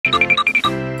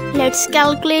Let's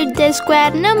calculate the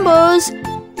square numbers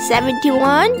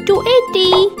 71 to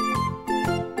 80.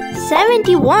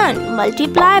 71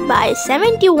 multiplied by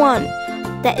 71.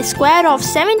 The square of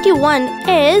 71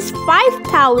 is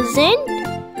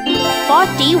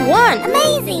 5041.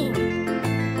 Amazing!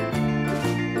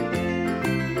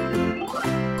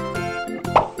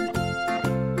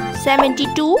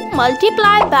 72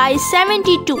 multiplied by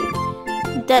 72.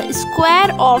 The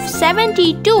square of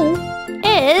 72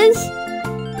 is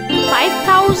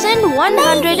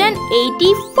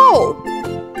 5184.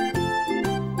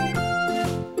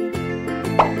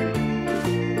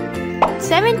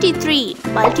 73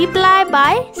 multiplied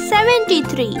by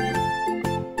 73.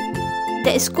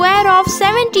 The square of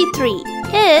 73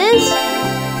 is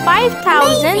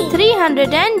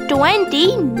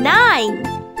 5329.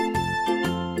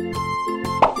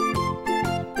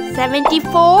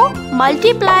 74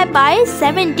 multiplied by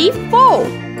 74.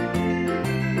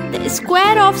 The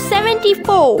square of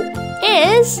 74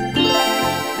 is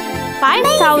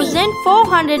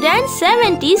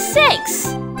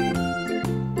 5476.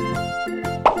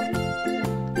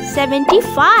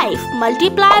 75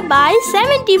 multiplied by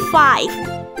 75.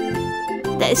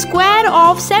 The square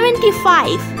of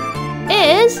 75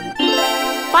 is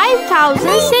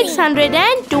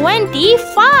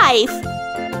 5625.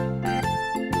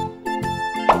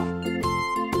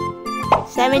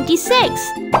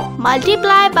 76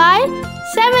 multiplied by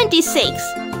 76.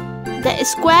 The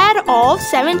square of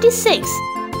 76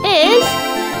 is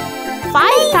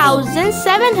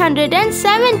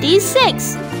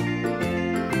 5776.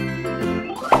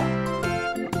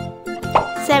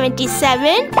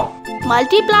 77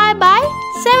 multiplied by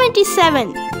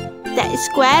 77. The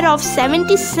square of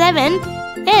 77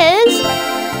 is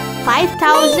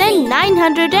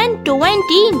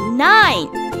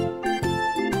 5929.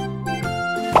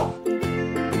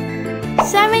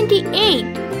 78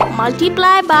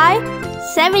 multiplied by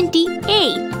 78.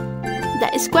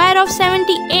 The square of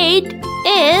 78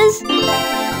 is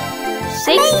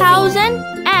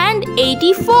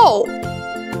 6084.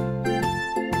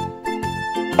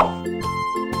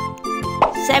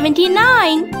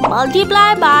 79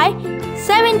 multiplied by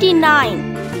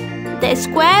 79. The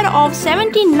square of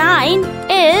 79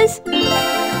 is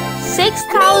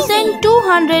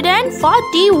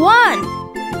 6241.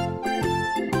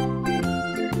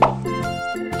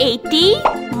 80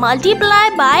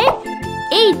 multiplied by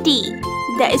 80.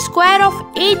 The square of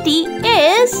 80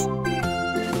 is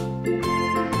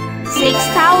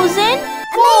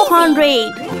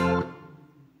 6400.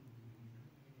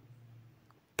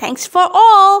 Thanks for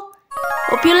all.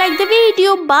 Hope you like the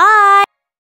video. Bye.